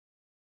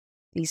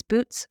These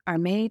boots are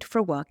made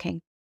for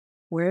walking.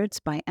 Words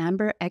by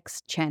Amber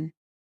X. Chen.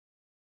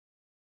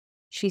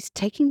 She's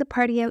taking the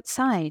party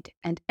outside,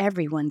 and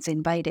everyone's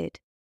invited.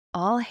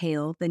 All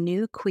hail the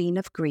new Queen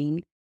of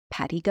Green,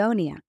 Pattie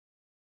Gonia.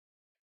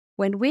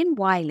 When Win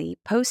Wiley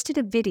posted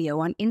a video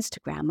on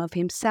Instagram of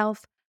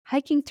himself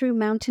hiking through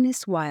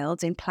mountainous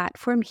wilds in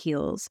platform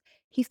heels,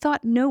 he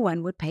thought no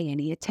one would pay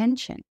any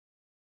attention.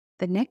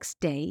 The next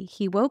day,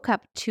 he woke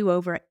up to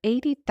over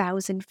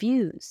 80,000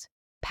 views.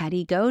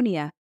 Pattie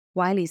Gonia,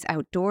 Wiley's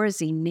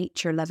outdoorsy,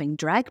 nature-loving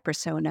drag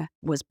persona,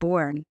 was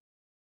born.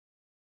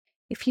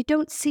 If you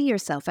don't see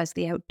yourself as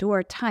the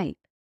outdoor type,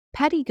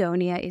 Pattie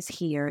Gonia is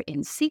here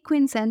in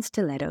sequins and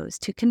stilettos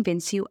to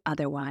convince you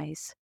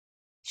otherwise.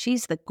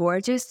 She's the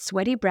gorgeous,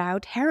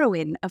 sweaty-browed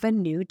heroine of a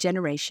new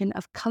generation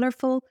of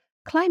colorful,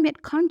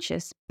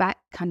 climate-conscious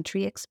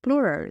backcountry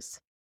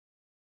explorers.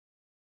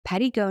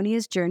 Pattie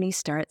Gonia's journey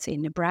starts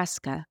in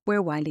Nebraska,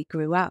 where Wiley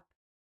grew up.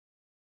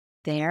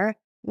 There,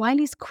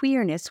 Wiley's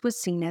queerness was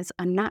seen as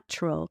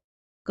unnatural.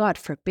 God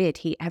forbid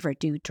he ever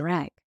do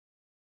drag.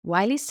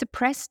 Wiley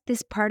suppressed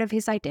this part of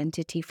his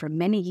identity for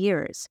many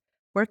years,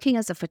 working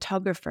as a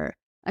photographer,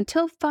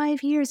 until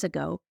 5 years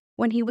ago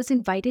when he was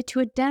invited to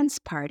a dance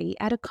party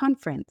at a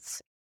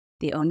conference.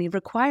 The only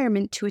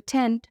requirement to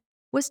attend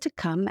was to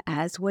come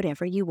as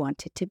whatever you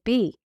wanted to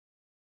be.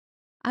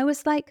 I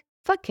was like,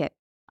 fuck it,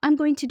 I'm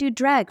going to do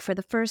drag for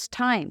the first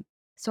time.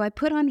 So I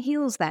put on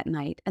heels that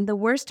night and the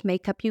worst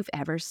makeup you've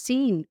ever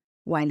seen,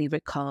 Wiley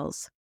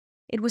recalls.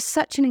 It was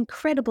such an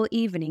incredible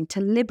evening to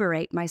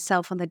liberate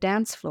myself on the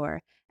dance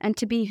floor and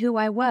to be who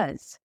I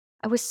was.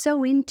 I was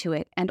so into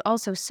it and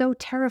also so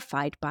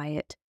terrified by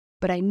it,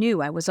 but I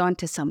knew I was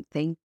onto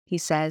something, he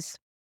says.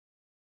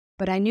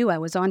 But I knew I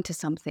was onto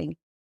something.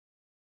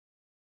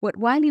 What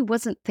Wiley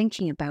wasn't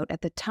thinking about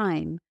at the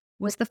time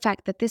was the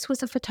fact that this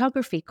was a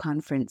photography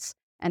conference,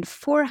 and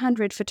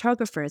 400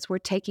 photographers were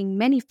taking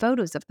many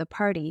photos of the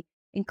party,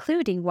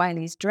 including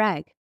Wiley's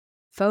drag,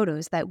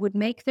 photos that would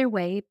make their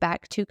way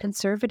back to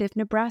conservative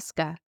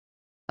Nebraska.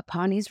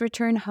 Upon his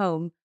return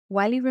home,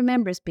 Wiley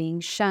remembers being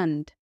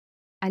shunned.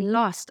 I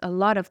lost a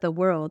lot of the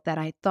world that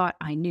I thought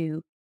I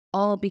knew,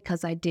 all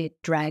because I did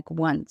drag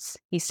once,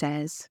 he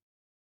says.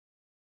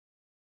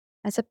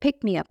 As a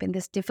pick-me-up in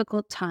this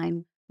difficult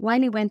time,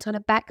 Wiley went on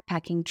a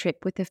backpacking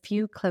trip with a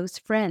few close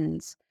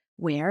friends,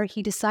 where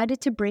he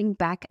decided to bring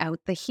back out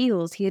the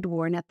heels he had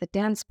worn at the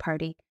dance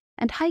party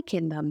and hike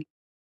in them.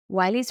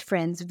 Wiley's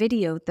friends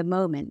videoed the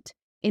moment,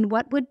 in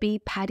what would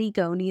be Pattie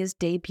Gonia's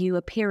debut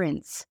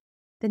appearance,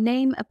 the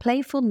name a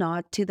playful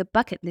nod to the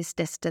bucket list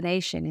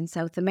destination in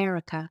South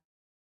America.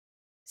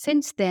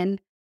 Since then,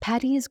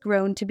 Pattie has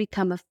grown to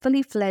become a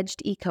fully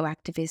fledged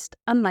eco-activist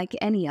unlike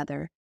any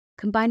other,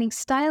 combining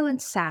style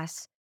and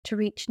sass to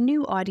reach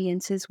new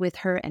audiences with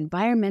her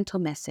environmental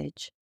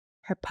message.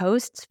 Her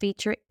posts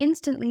feature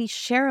instantly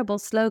shareable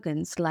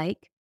slogans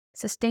like,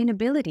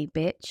 "Sustainability,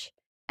 bitch,"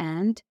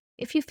 and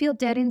 "If you feel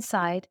dead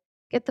inside,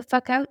 get the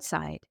fuck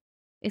outside."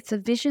 It's a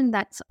vision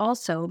that's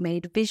also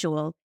made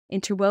visual,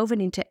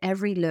 interwoven into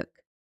every look,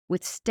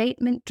 with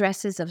statement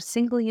dresses of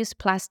single-use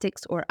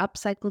plastics or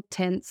upcycled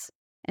tents,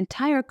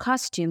 entire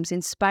costumes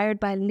inspired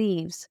by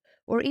leaves,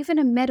 or even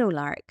a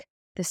meadowlark,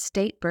 the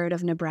state bird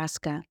of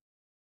Nebraska.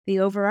 The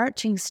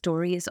overarching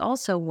story is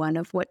also one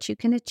of what you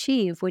can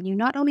achieve when you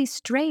not only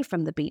stray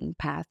from the beaten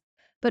path,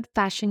 but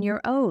fashion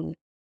your own,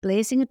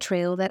 blazing a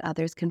trail that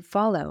others can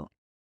follow.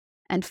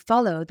 And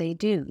follow they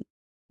do.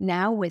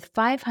 Now with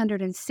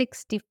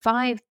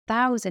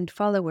 565,000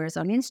 followers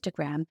on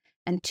Instagram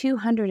and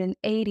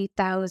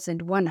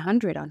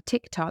 280,100 on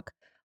TikTok,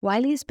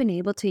 Wiley has been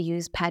able to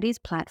use Pattie's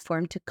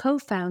platform to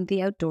co-found the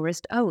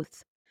Outdoorist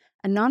Oath,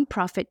 a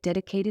nonprofit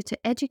dedicated to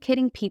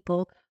educating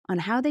people on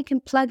how they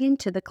can plug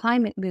into the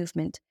climate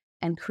movement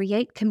and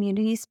create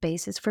community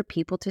spaces for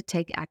people to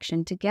take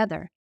action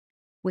together.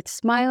 With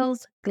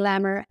smiles,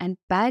 glamour, and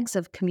bags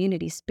of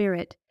community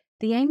spirit,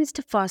 the aim is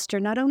to foster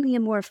not only a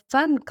more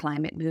fun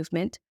climate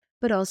movement,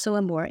 but also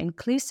a more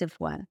inclusive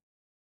one.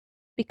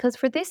 Because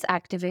for this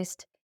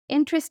activist,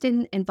 interest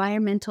in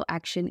environmental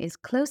action is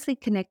closely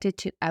connected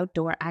to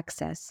outdoor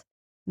access.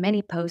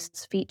 Many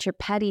posts feature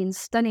Pattie in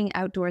stunning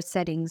outdoor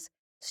settings,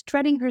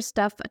 strutting her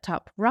stuff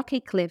atop rocky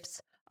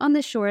cliffs, on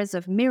the shores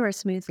of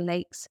mirror-smooth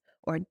lakes,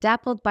 or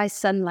dappled by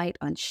sunlight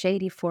on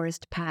shady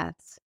forest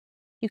paths.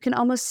 You can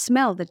almost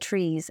smell the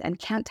trees and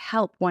can't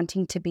help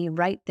wanting to be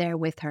right there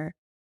with her.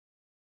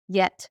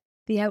 Yet,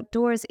 the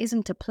outdoors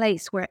isn't a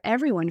place where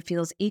everyone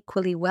feels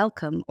equally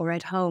welcome or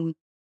at home.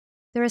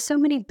 There are so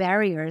many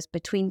barriers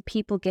between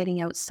people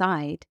getting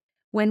outside,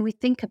 when we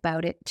think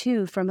about it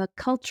too from a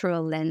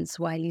cultural lens,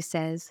 Wiley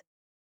says.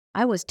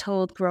 I was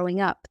told growing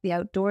up the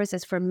outdoors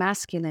is for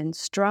masculine,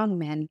 strong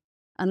men.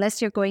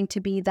 Unless you're going to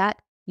be that,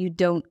 you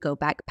don't go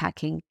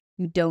backpacking,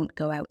 you don't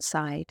go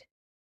outside.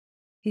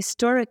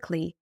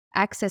 Historically,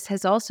 access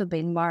has also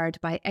been marred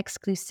by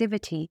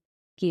exclusivity.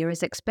 Gear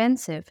is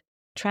expensive,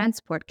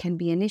 transport can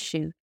be an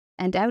issue,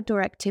 and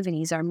outdoor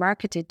activities are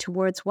marketed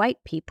towards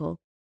white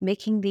people,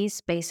 making these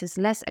spaces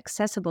less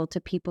accessible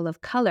to people of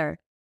color,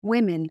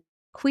 women,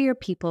 queer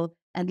people,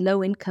 and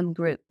low-income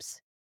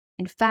groups.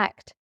 In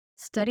fact,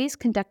 studies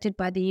conducted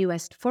by the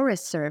U.S.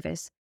 Forest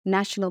Service,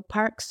 National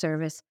Park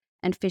Service,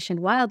 and Fish and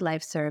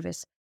Wildlife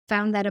Service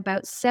found that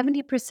about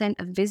 70%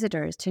 of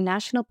visitors to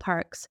national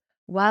parks,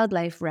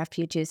 wildlife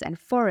refuges, and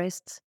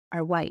forests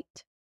are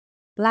white.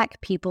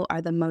 Black people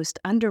are the most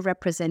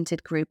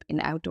underrepresented group in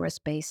outdoor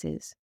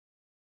spaces.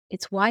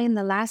 It's why in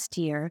the last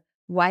year,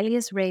 Wiley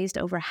has raised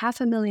over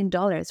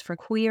 $500,000 for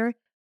queer,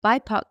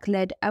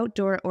 BIPOC-led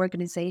outdoor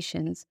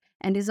organizations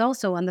and is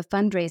also on the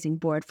fundraising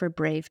board for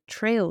Brave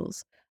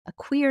Trails, a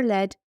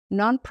queer-led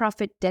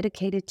nonprofit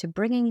dedicated to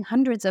bringing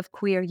hundreds of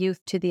queer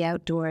youth to the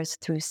outdoors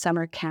through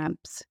summer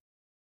camps.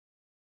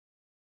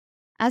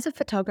 As a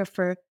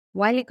photographer,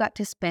 Wiley got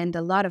to spend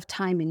a lot of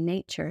time in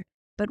nature,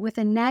 but with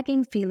a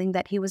nagging feeling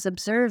that he was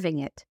observing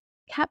it,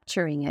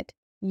 capturing it,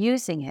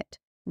 using it,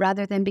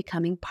 rather than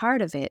becoming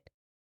part of it.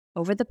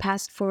 Over the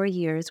past 4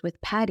 years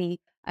with Pattie,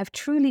 I've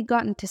truly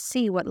gotten to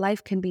see what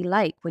life can be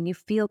like when you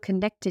feel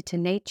connected to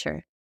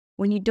nature,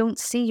 when you don't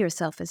see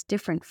yourself as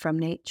different from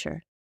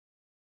nature.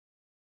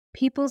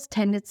 People's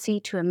tendency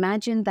to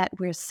imagine that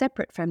we're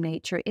separate from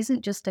nature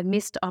isn't just a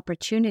missed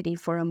opportunity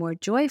for a more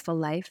joyful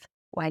life,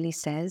 Wiley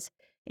says.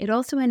 It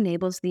also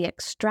enables the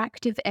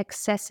extractive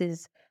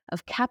excesses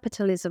of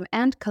capitalism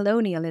and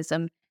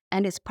colonialism,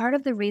 and is part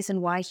of the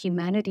reason why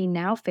humanity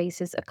now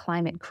faces a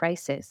climate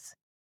crisis.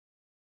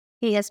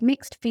 He has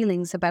mixed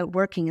feelings about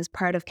working as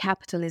part of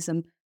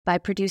capitalism by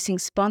producing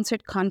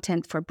sponsored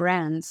content for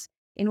brands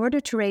in order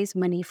to raise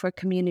money for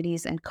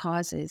communities and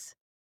causes.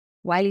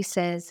 Wiley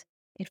says,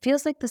 "It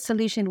feels like the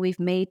solution we've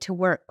made to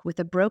work with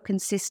a broken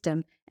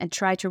system and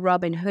try to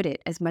Robin Hood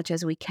it as much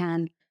as we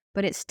can,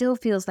 but it still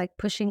feels like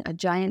pushing a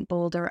giant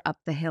boulder up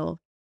the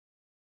hill."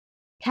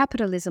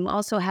 Capitalism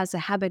also has a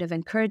habit of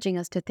encouraging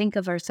us to think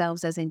of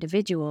ourselves as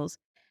individuals,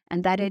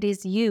 and that it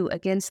is you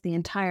against the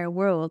entire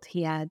world,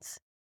 he adds.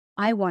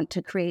 I want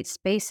to create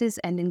spaces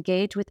and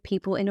engage with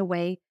people in a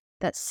way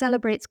that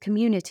celebrates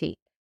community,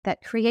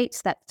 that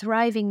creates that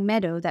thriving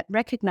meadow that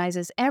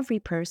recognizes every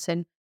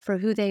person for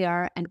who they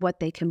are and what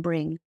they can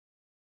bring.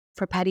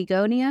 For Pattie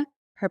Gonia,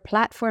 her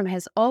platform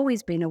has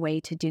always been a way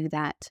to do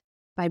that,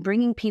 by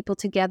bringing people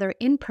together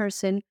in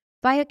person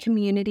via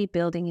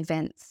community-building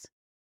events.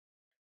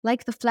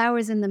 Like the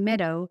flowers in the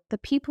meadow, the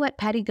people at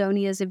Pattie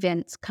Gonia's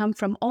events come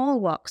from all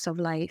walks of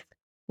life,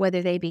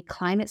 whether they be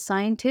climate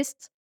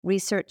scientists,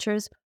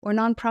 researchers, or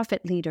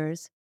nonprofit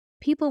leaders.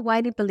 People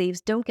Wiley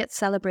believes don't get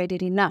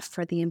celebrated enough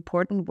for the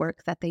important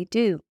work that they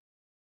do.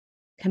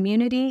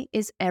 Community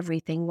is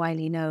everything,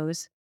 Wiley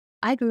knows.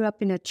 I grew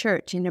up in a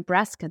church in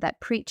Nebraska that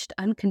preached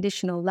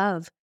unconditional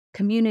love,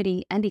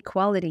 community, and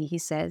equality, he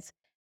says.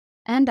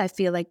 And I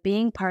feel like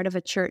being part of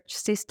a church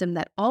system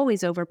that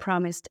always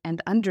overpromised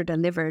and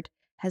underdelivered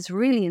has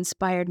really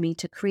inspired me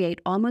to create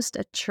almost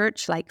a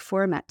church-like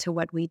format to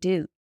what we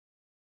do.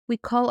 We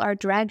call our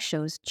drag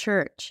shows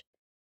church.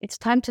 It's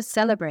time to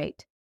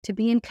celebrate, to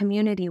be in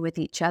community with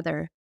each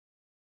other.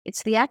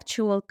 It's the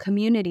actual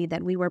community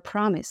that we were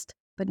promised,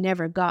 but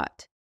never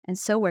got, and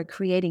so we're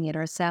creating it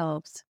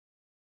ourselves.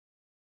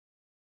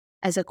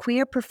 As a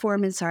queer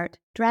performance art,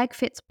 drag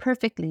fits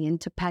perfectly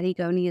into Pattie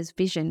Gonia's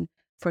vision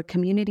for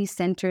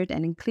community-centered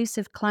and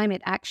inclusive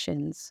climate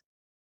actions.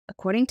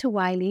 According to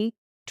Wiley,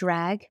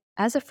 drag,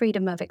 as a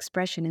freedom of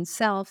expression in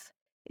self,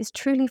 is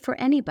truly for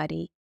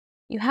anybody.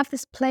 You have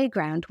this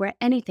playground where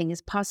anything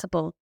is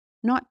possible,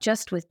 not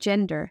just with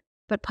gender,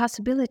 but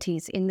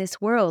possibilities in this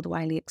world,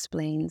 Wiley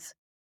explains.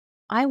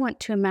 I want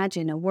to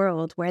imagine a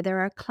world where there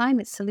are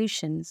climate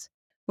solutions,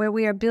 where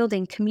we are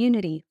building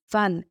community,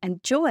 fun,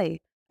 and joy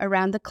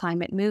around the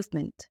climate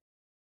movement.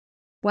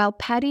 While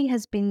Pattie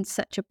has been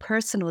such a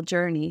personal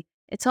journey,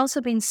 it's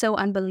also been so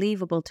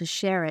unbelievable to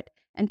share it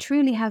and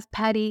truly have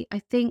Pattie, I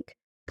think,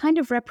 kind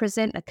of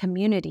represent a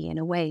community in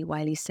a way,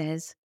 Wiley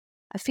says.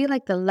 I feel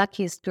like the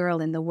luckiest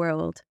girl in the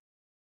world.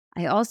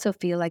 I also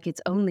feel like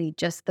it's only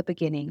just the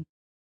beginning.